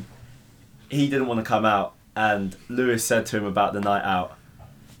Freeman, he didn't want to come out, and Lewis said to him about the night out,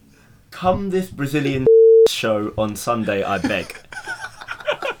 "Come this Brazilian show on Sunday, I beg."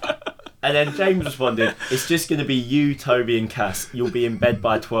 And then James responded, "It's just going to be you, Toby and Cass. You'll be in bed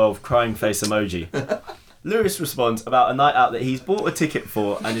by 12, crying face emoji." Lewis responds about a night out that he's bought a ticket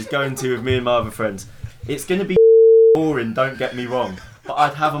for and is going to with me and my other friends. "It's going to be boring, don't get me wrong, but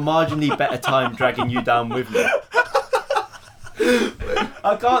I'd have a marginally better time dragging you down with me."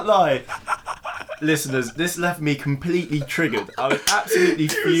 I can't lie. Listeners, this left me completely triggered. I was absolutely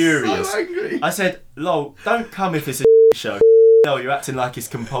furious. So angry. I said, "Lol, don't come if it's a show. No, you're acting like it's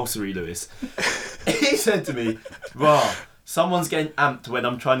compulsory, Lewis." He said to me, "Rah, someone's getting amped when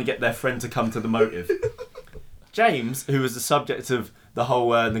I'm trying to get their friend to come to the motive." James, who was the subject of the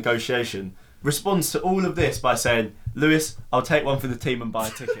whole negotiation, responds to all of this by saying, "Lewis, I'll take one for the team and buy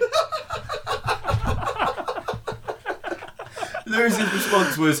a ticket." Lewis's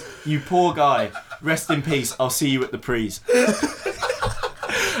response was, "You poor guy. Rest in peace. I'll see you at the prees."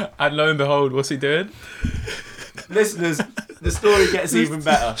 And lo and behold, what's he doing? Listeners, the story gets even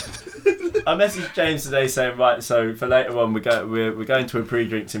better. I messaged James today saying, "Right, so for later on, we're going to a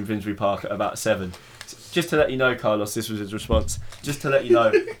pre-drinks in Finsbury Park at about 7. Just to let you know, Carlos," this was his response, "just to let you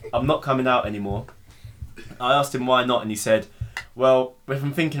know, I'm not coming out anymore." I asked him why not, and he said, "Well, if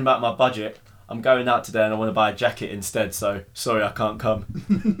I'm thinking about my budget, I'm going out today and I want to buy a jacket instead, so sorry I can't come."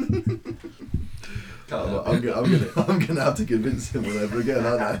 I'm gonna have to convince him all over again,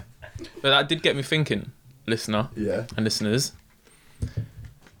 aren't I? But that did get me thinking, listener Yeah. and listeners.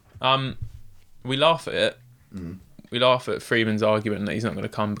 We laugh at it. We laugh at Freeman's argument that he's not going to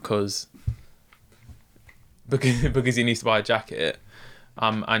come because he needs to buy a jacket.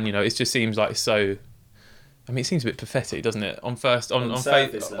 And you know, it just seems like so. I mean, it seems a bit pathetic, doesn't it? On surface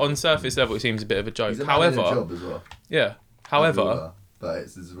level, it seems a bit of a joke. He's a man in a job as well. Yeah. However, but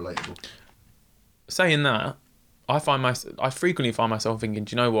it's relatable. Saying that, I frequently find myself thinking,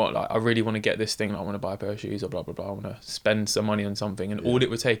 do you know what? Like, I really want to get this thing. Like, I want to buy a pair of shoes or blah blah blah. I want to spend some money on something, and all it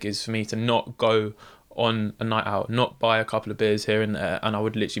would take is for me to not go on a night out, not buy a couple of beers here and there, and I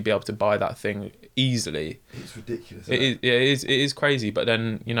would literally be able to buy that thing easily. It's ridiculous. It is crazy, but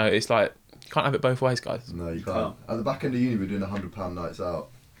then you know, it's like you can't have it both ways, guys. No, you can't. At the back end of uni, we're doing £100 nights out.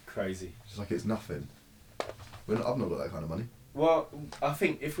 Crazy. Just like it's nothing. I've not got that kind of money. Well, I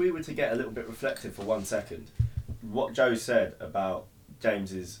think if we were to get a little bit reflective for 1 second, what Joe said about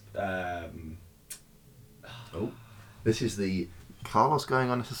James's... This is the Carlos going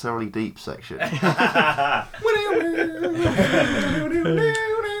unnecessarily deep section.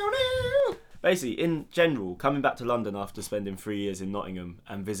 Basically, in general, coming back to London after spending 3 years in Nottingham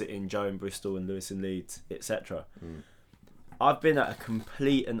and visiting Joe in Bristol and Lewis in Leeds, etc., I've been at a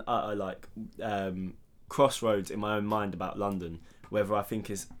complete and utter crossroads in my own mind about London, whether I think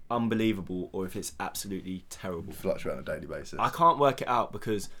it's unbelievable or if it's absolutely terrible. Fluctuate on a daily basis. I can't work it out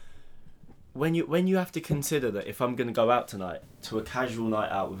because when you have to consider that if I'm going to go out tonight to a casual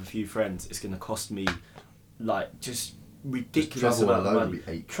night out with a few friends, it's going to cost me like just ridiculous travel amount of alone money. would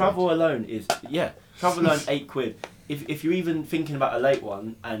be £8. Travel alone is travel alone £8. If you're even thinking about a late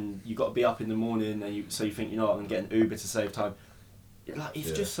one and you got to be up in the morning and you think, you know what, I'm going to get an Uber to save time, like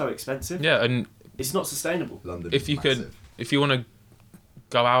it's just so expensive. Yeah, and it's not sustainable. London if you massive. if you want to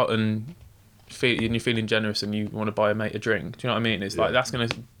go out and you're feeling generous and you want to buy a mate a drink, do you know what I mean? It's like that's going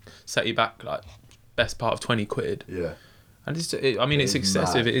to set you back like best part of £20. Yeah. And it's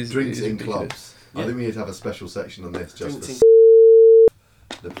excessive. Mad. It is Drinks it is in ridiculous. clubs. Yeah. I think we need to have a special section on this just Drinks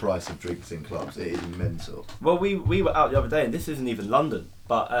for the price of drinks in clubs. It is mental. Well, we were out the other day, and this isn't even London,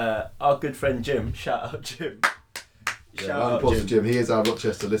 but our good friend Jim, shout out Jim. Yeah, round of applause for Jim. He is our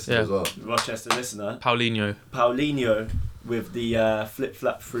Rochester listener as well. Rochester listener. Paulinho with the flip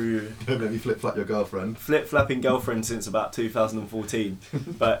flap through. Don't make me flip flap your girlfriend. Flip flapping girlfriend since about 2014.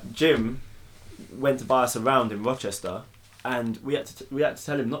 But Jim went to buy us a round in Rochester, and we had to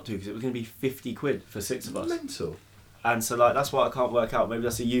tell him not to because it was going to be £50 for 6 of us. Mental. And so that's what I can't work out. Maybe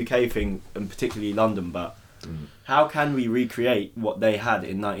that's a UK thing, and particularly London. But how can we recreate what they had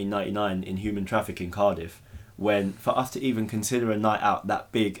in 1999 in human traffic in Cardiff? When for us to even consider a night out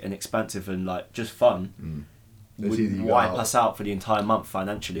that big and expansive and like just fun would wipe us out for the entire month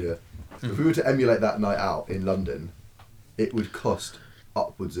financially. Yeah. If we were to emulate that night out in London, it would cost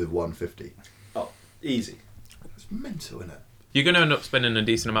upwards of £150. Oh, easy. It's mental, isn't it? You're going to end up spending a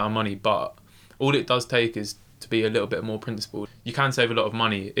decent amount of money, but all it does take is to be a little bit more principled. You can save a lot of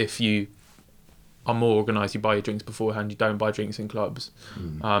money if you are more organised. You buy your drinks beforehand. You don't buy drinks in clubs.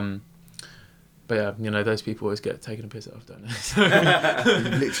 But yeah, you know, those people always get taken a piss out of, don't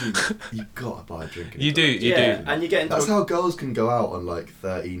they? You've got to buy a drink. You do. And you get into That's how girls can go out on like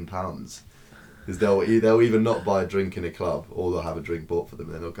 £13. Because they'll either not buy a drink in a club or they'll have a drink bought for them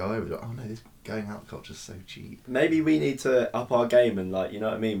and then they'll go over and go, oh no, going out culture's so cheap. Maybe we need to up our game and like, you know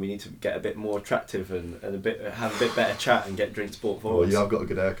what I mean. We need to get a bit more attractive and have a bit better chat and get drinks bought for Well, us. you have got a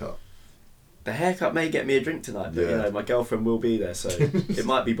good haircut. The haircut may get me a drink tonight, but you know my girlfriend will be there, so it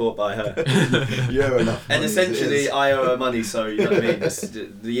might be bought by her. You owe enough money And as it essentially, is. I owe her money, so you know what I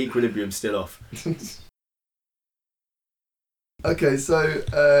mean. The equilibrium's still off. Okay, so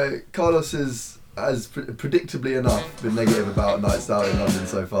Carlos has predictably enough been negative about nights out in London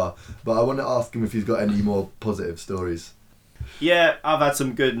so far, but I want to ask him if he's got any more positive stories. Yeah, I've had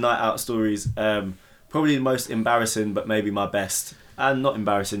some good night out stories. Probably the most embarrassing, but maybe my best, and not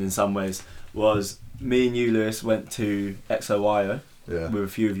embarrassing in some ways, was me and you, Lewis, went to XOYO Yeah. with a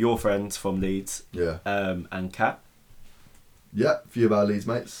few of your friends from Leeds, Yeah. and Kat. Yeah, a few of our Leeds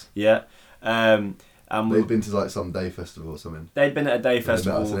mates. Yeah. And They'd been to like some day festival or something. they'd been at a day They met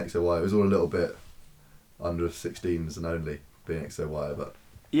festival. us in XOY. It was all a little bit under 16s and only being XOY, but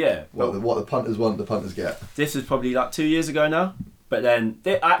Yeah. Well, what the punters want, the punters get. this was probably like 2 years ago now. But then,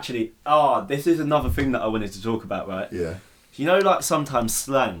 this is another thing that I wanted to talk about, right? Yeah. You know, like sometimes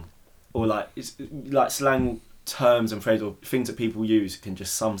slang, or like slang terms and phrases or things that people use can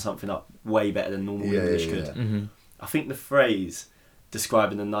just sum something up way better than normal English could. Yeah. Mm-hmm. I think the phrase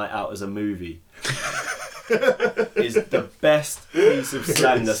describing a night out as a movie is the best piece of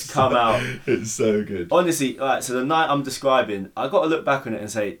slang that's come out. It's so good. Honestly, right, so the night I'm describing, I got to look back on it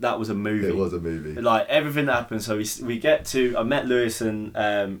and say that was a movie. It was a movie. Like everything that happened. So we get to. I met Lewis and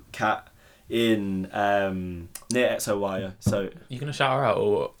Kat in near XOYO. So You gonna shout her out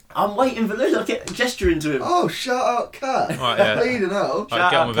or what? I'm waiting for Lewis. I get gesturing to him. Oh, shout out Cat. Right, yeah. Bleeding out.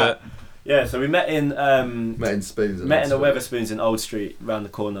 Alright, get on with Kat. it. Yeah, so we met in Met in Spoons. met in the Weatherspoons in Old Street round the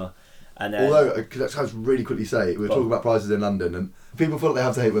corner, and then Although, can I just really quickly say, we were talking about prices in London, and people feel like they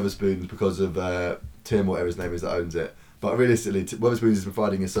have to hate Weatherspoons because of Tim, whatever his name is, that owns it. But realistically, Weatherspoons is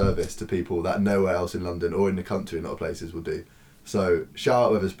providing a service to people that nowhere else in London or in the country, in a lot of places, will do. So shout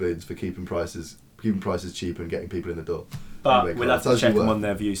out Weatherspoons for keeping prices cheap and getting people in the door. but Anyway, we'll have to Carlos, check as you them were. on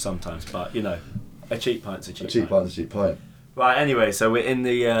their views sometimes. But you know, a cheap pint's a cheap, A cheap pint. pint is a cheap pint. Right, anyway, so we're in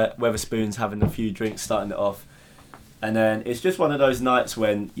the Weatherspoons having a few drinks, starting it off. And then it's just one of those nights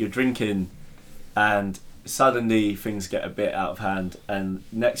when you're drinking and suddenly things get a bit out of hand. And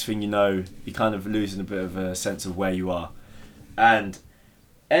next thing you know, you're kind of losing a bit of a sense of where you are. And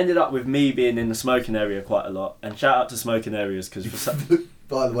ended up with me being in the smoking area quite a lot. And shout out to smoking areas because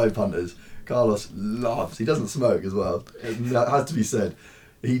By the way, punters, Carlos loves. He doesn't smoke as well. That has to be said.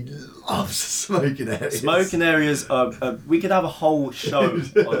 He loves smoking areas. smoking areas are... we could have a whole show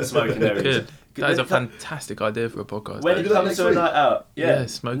on smoking areas. Good. That is a When it fantastic idea for a podcast. When Can it we do that comes next to a week? night out, Yeah,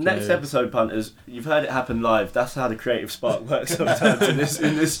 smoking Next areas. episode, punters, you've heard it happen live. That's how the creative spark works sometimes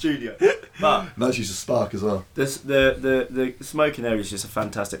in this studio. But And that's used to spark as well. the smoking area is just a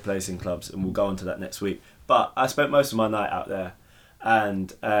fantastic place in clubs, and we'll go on to that next week. But I spent most of my night out there,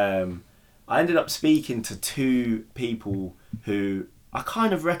 and I ended up speaking to two people who I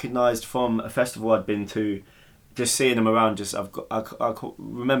kind of recognised from a festival I'd been to. Just seeing them around, I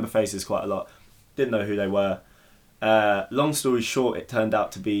remember faces quite a lot. Didn't know who they were. Long story short, it turned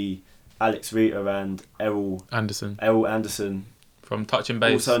out to be Alex Rita and Errol Anderson, from Touching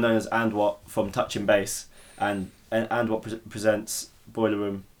Base. also known as Andwat from Touching Base, and Andwat presents Boiler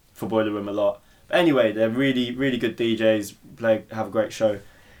Room for Boiler Room a lot. But anyway, they're really, really good DJs, have a great show.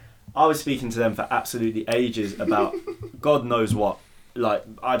 I was speaking to them for absolutely ages about God knows what. Like,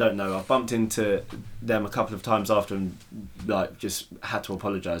 I don't know. I've bumped into them a couple of times after and like just had to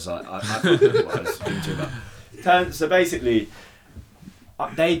apologise. I can't remember what I was speaking to you about. So basically,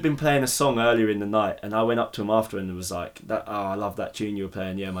 they'd been playing a song earlier in the night, and I went up to them after and was like, I love that tune you were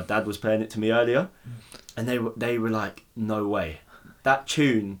playing. Yeah, my dad was playing it to me earlier. And they were like, no way. That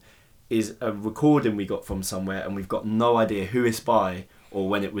tune is a recording we got from somewhere, and we've got no idea who it's by or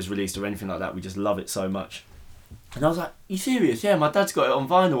when it was released or anything like that. We just love it so much. And I was like, you serious? Yeah, my dad's got it on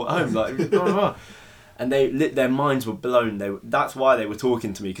vinyl at home. Like, blah, blah, blah. And their minds were blown. That's why they were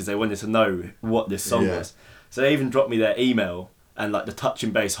talking to me, because they wanted to know what this song was. So they even dropped me their email and like the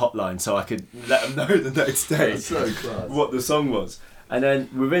Touching Base hotline, so I could let them know the next day That's so class. what the song was. And then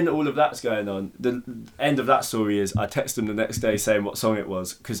within all of that's going on, the end of that story is I texted them the next day saying what song it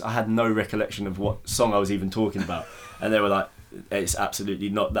was, because I had no recollection of what song I was even talking about. And they were like, it's absolutely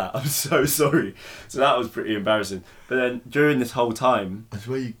not that. I'm so sorry. So that was pretty embarrassing. But then during this whole time... That's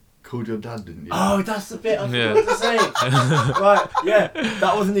where you called your dad, didn't you? Oh, that's the bit I Yeah. forgot to say. Right, yeah.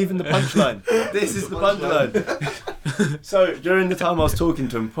 That wasn't even the punchline. This is the punchline. So during the time I was talking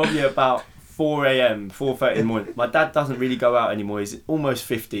to him, probably about 4 a.m, 4:30 in the morning, my dad doesn't really go out anymore. He's almost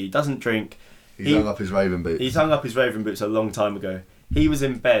 50. He doesn't drink. He hung up his Raven boots. He's hung up his Raven boots a long time ago. He was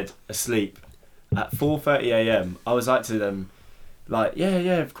in bed, asleep, at 4:30 a.m. I was like to them, like,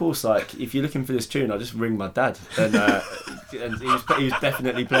 yeah, of course. Like, if you're looking for this tune, I'll just ring my dad. And he was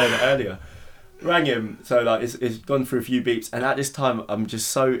definitely playing it earlier. Rang him, so like it's gone through a few beeps, and at this time I'm just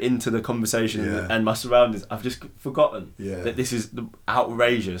so into the conversation and my surroundings, I've just forgotten that this is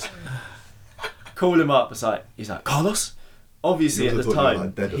outrageous. Call him up. He's like, Carlos. Obviously, at the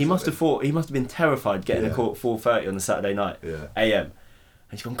time, he must have been terrified getting a call at 4:30 on a Saturday night, a.m. And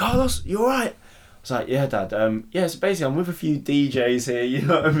he's gone, Carlos, you all right? I was like, yeah, Dad. So basically, I'm with a few DJs here. You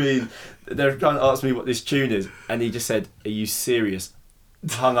know what I mean? They're trying to ask me what this tune is, and he just said, "Are you serious?"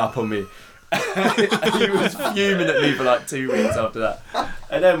 Hung up on me. And he was fuming at me for like 2 weeks after that.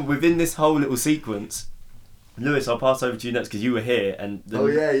 And then within this whole little sequence, Lewis, I'll pass over to you next because you were here, and the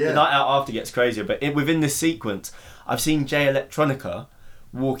night out after gets crazier. But within this sequence, I've seen Jay Electronica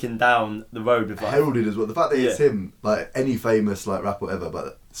walking down the road with like heralded as well. The fact that it's him, like any famous like rap or whatever,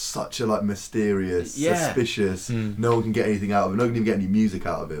 but such a like mysterious, suspicious. No one can get anything out of him. No one can even get any music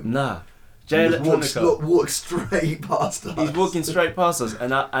out of him. Nah. Jay Electronica walks straight past us. He's walking straight past us,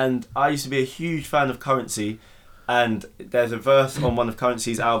 and I used to be a huge fan of Currency, and there's a verse on one of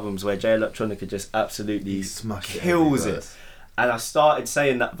Currency's albums where Jay Electronica just absolutely kills it. And I started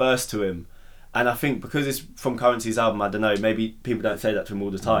saying that verse to him, and I think because it's from Currency's album, I don't know, maybe people don't say that to him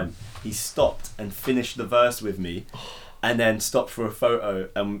all the time. He stopped and finished the verse with me, and then stopped for a photo,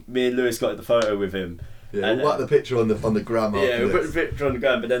 and me and Lewis got the photo with him. Yeah, and, we'll put the picture on the gram. Yeah, we'll put the picture on the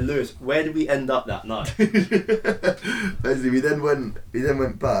gram. But then Lewis, where did we end up that night? Basically, we then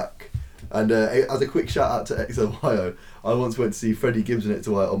went back, and as a quick shout out to X Ohio, I once went to see Freddie Gibbs and X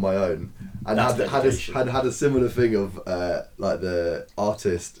Ohio on my own, and had a similar thing of like the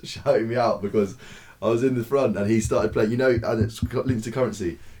artist shouting me out because I was in the front and he started playing. You know, and it's linked to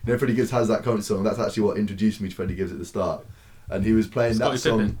Currency. You know, Freddie Gibbs has that Currency song. That's actually what introduced me to Freddie Gibbs at the start. And he was playing that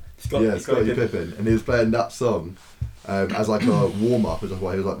song. Scottie Pippen. And he was playing that song as like a warm up, which is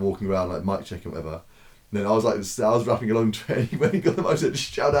why he was like walking around like mic checking whatever. And then I was rapping along to him when he got the mic, I said,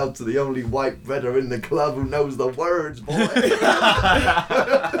 "Shout out to the only white redder in the club who knows the words, boy."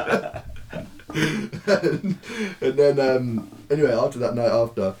 and then anyway, after that night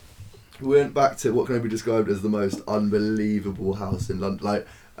after, we went back to what can only be described as the most unbelievable house in London. Like,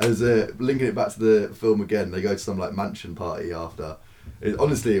 as linking it back to the film again, they go to some like mansion party after.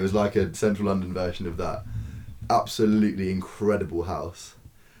 Honestly, it was like a central London version of that. Absolutely incredible house.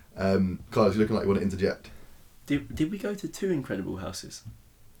 Carlos, you're looking like you want to interject. Did we go to 2 incredible houses?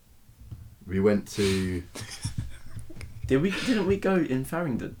 We went to. Didn't we go in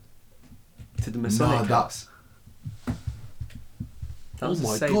Farringdon to the Masonic house? That was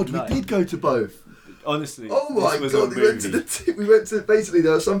oh my god, night. We did go to both. Honestly, oh my god, we went to basically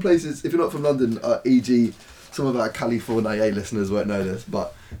there are some places, if you're not from London, e.g. some of our California listeners won't know this,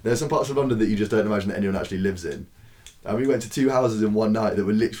 but there's some parts of London that you just don't imagine that anyone actually lives in. And we went to 2 houses in one night that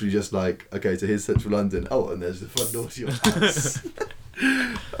were literally just like, okay, so here's central London, oh, and there's the front door to your house.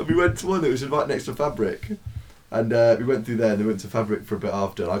 And we went to one that was right next to Fabric, and we went through there and then went to Fabric for a bit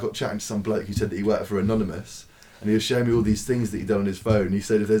after, and I got chatting to some bloke who said that he worked for Anonymous, and he was showing me all these things that he'd done on his phone, and he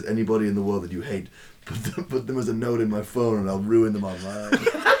said, if there's anybody in the world that you hate, put them as a note in my phone and I'll ruin them online.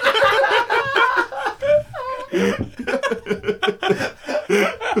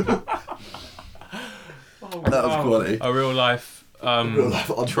 That was quality. A real life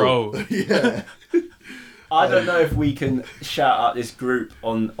troll. Yeah. I don't know if we can shout out this group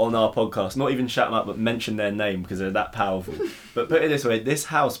on our podcast. Not even shout them out, but mention their name because they're that powerful. But put it this way, this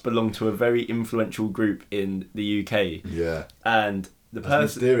house belonged to a very influential group in the UK. Yeah. And the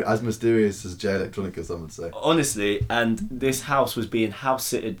person as mysterious as Jay Electronica, some would say. Honestly, and this house was being house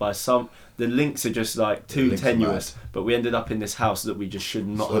sitted by some. The links are just like too tenuous, but we ended up in this house that we just should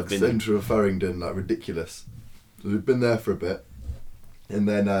not have been. Centre of Farringdon, like ridiculous. So we've been there for a bit, and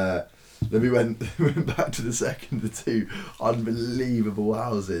then we went back to the second of the 2 unbelievable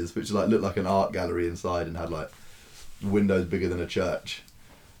houses, which like looked like an art gallery inside and had like windows bigger than a church.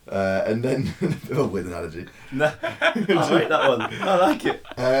 And then a bit of a weird analogy. No, I like that one. I like it.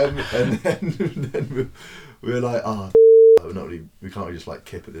 And then we were like, we can't really just like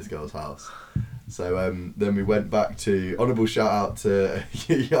kip at this girl's house. So then we went back to honourable shout out to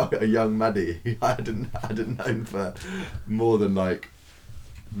a young Maddie who I hadn't known for more than like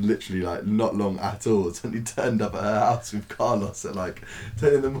literally like not long at all. So he turned up at her house with Carlos at like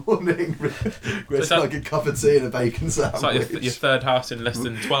 10 in the morning, requesting like a cup of tea and a bacon sandwich. It's like your third house in less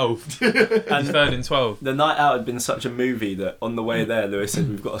than 12. And third in 12. The night out had been such a movie that on the way there, Lewis said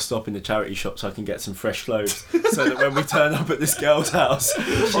we've got to stop in the charity shop so I can get some fresh clothes, so that when we turn up at this girl's house,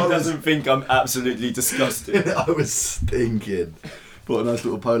 she doesn't think I'm absolutely disgusting. I was stinking. Bought a nice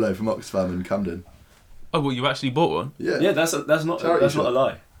little polo from Oxfam in Camden. Oh, well, you actually bought one? Yeah, that's not Charity not a shop.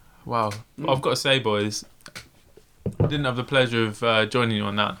 lie. Wow. I've got to say, boys, I didn't have the pleasure of joining you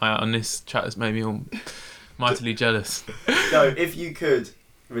on that night, and this chat has made me all mightily jealous. So, if you could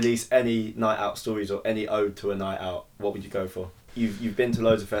release any night out stories or any ode to a night out, what would you go for? You've been to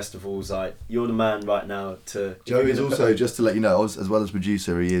loads of festivals. Like, you're the man right now to. Joe is also, just to let you know, as well as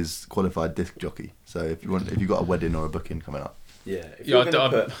producer, he is qualified disc jockey. So if you've got a wedding or a booking coming up, Yeah. If Yeah, you're gonna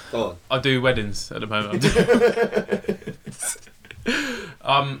put, go on. I do weddings at the moment.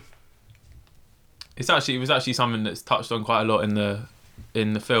 It was actually something that's touched on quite a lot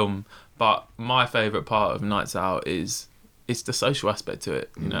in the film. But my favourite part of Nights Out is it's the social aspect to it.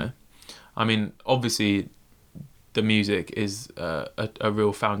 You know, I mean, obviously, the music is a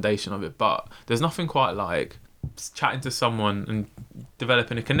real foundation of it. But there's nothing quite like chatting to someone and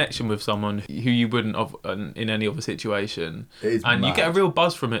developing a connection with someone who you wouldn't have in any other situation. it is And you mad. get a real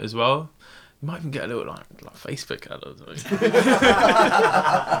buzz from it as well. You might even get a little like Facebook ad or something.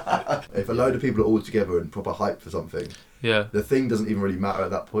 If a load of people are all together and proper hype for something, Yeah. the thing doesn't even really matter at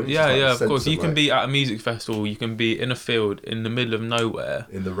that point. It's Yeah, just like yeah, the of sense course. You can like, be at a music festival, you can be in a field in the middle of nowhere,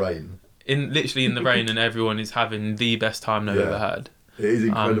 in the rain. literally in the rain, and everyone is having the best time they've Yeah. ever had. It is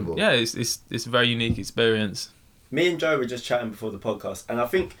incredible. Yeah, it's a very unique experience. Me and Joe were just chatting before the podcast, and I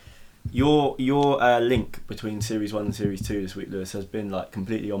think your link between Series 1 and Series 2 this week, Lewis, has been like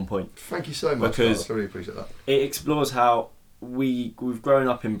completely on point. Thank you so much. Because I really appreciate that. It explores how we've grown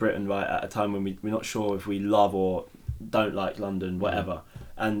up in Britain, right, at a time when we're not sure if we love or don't like London, whatever.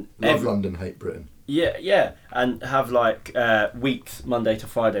 And Love London, hate Britain. yeah, and have like weeks, Monday to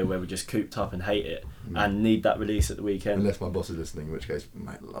Friday, where we're just cooped up and hate it and need that release at the weekend. Unless my boss is listening, in which case,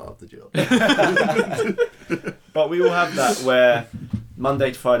 mate, love the job. But we all have that where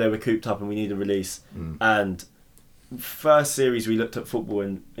Monday to Friday we're cooped up and we need a release. And first series we looked at football,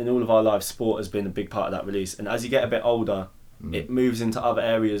 and in all of our lives sport has been a big part of that release. And as you get a bit older, it moves into other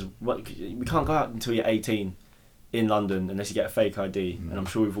areas. We can't go out until you're 18 in London unless you get a fake ID. And I'm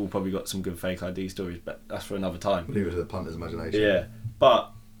sure we've all probably got some good fake ID stories, but that's for another time. Leave it to the punter's imagination. Yeah,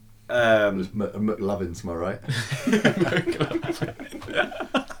 but McLovin's, am I right?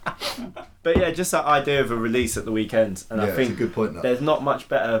 but yeah, just that idea of a release at the weekend, and Yeah, I it's think a good point, that. there's not much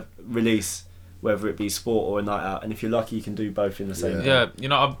better release, whether it be sport or a night out, and if you're lucky you can do both in the same Yeah.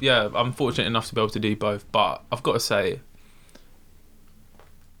 day. Yeah, I'm fortunate enough to be able to do both, but I've got to say,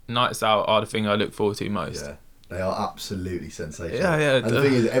 Nights Out are the thing I look forward to most. Yeah, they are absolutely sensational. Yeah. And the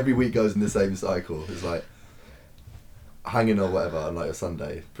thing is, every week goes in the same cycle. It's like hanging or whatever on like a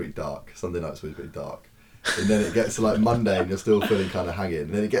Sunday, pretty dark. Sunday night's always pretty dark. And then it gets to like Monday and you're still feeling kind of hanging.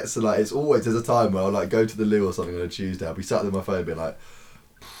 And then it gets to like, there's a time where I'll like go to the loo or something on a Tuesday. I'll be sat with my phone being like,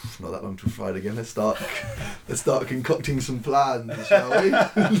 not that long till Friday again. Let's start concocting some plans, shall we?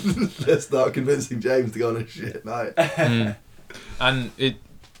 Let's start convincing James to go on a shit night. And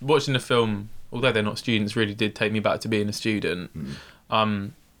watching the film, although they're not students, really did take me back to being a student.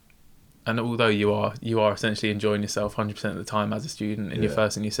 And although you are essentially enjoying yourself 100% of the time as a student in your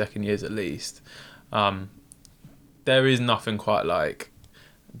first and your second years at least, there is nothing quite like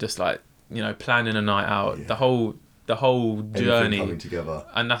just like, you know, planning a night out. Yeah. The whole Everything journey coming together.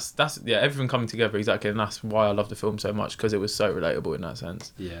 and that's everything coming together, exactly. And that's why I love the film so much, because it was so relatable in that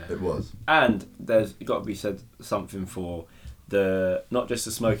sense. Yeah. It was. And there's got to be said something for the not just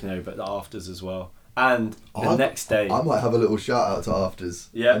the smoking area, but the afters as well. And the next day, I might have a little shout out to Afters.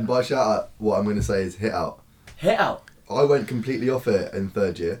 Yeah. And by shout out, what I'm going to say is hit out. hit out. I went completely off it in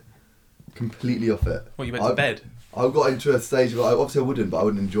third year. Completely off it. What, you went to bed? I got into a stage where obviously I wouldn't, but I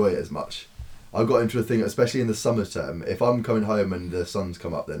wouldn't enjoy it as much. I got into a thing, especially in the summer term. If I'm coming home and the sun's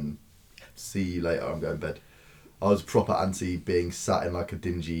come up, then see you later. I'm going to bed. I was proper anti being sat in like a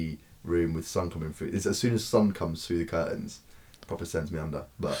dingy room with sun coming through. It's as soon as sun comes through the curtains, proper sends me under.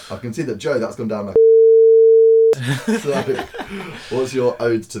 But I can see that Joe, that's gone down like. So, what's your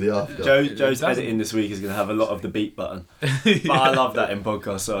ode to the after? Joe's editing this week is going to have a lot of the beat button. But I love that in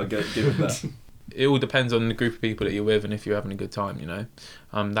podcasts, so I'll give him that. It all depends on the group of people that you're with and if you're having a good time, you know.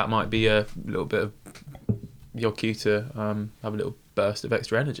 That might be a little bit of your cue to have a little burst of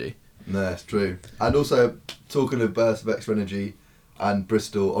extra energy. No, it's true. And also, talking of bursts of extra energy and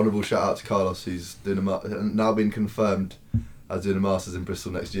Bristol, honourable shout out to Carlos, who's doing now been confirmed as doing a Masters in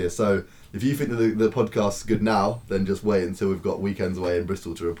Bristol next year. So if you think that the podcast's good now, then just wait until we've got weekends away in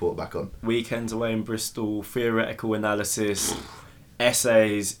Bristol to report back on. Weekends away in Bristol, theoretical analysis,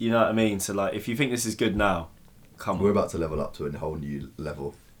 essays, you know what I mean? So like, if you think this is good now, come on. We're about to level up to a whole new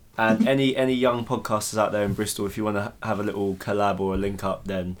level. And any young podcasters out there in Bristol, if you want to have a little collab or a link up,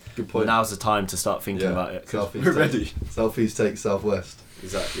 then Good point. now's the time to start thinking about it. 'Cause we're ready. Southeast takes Southwest.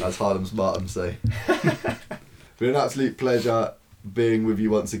 Exactly. As Harlem Spartans say. Been an absolute pleasure being with you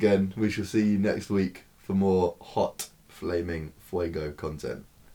once again. We shall see you next week for more hot, flaming Fuego content.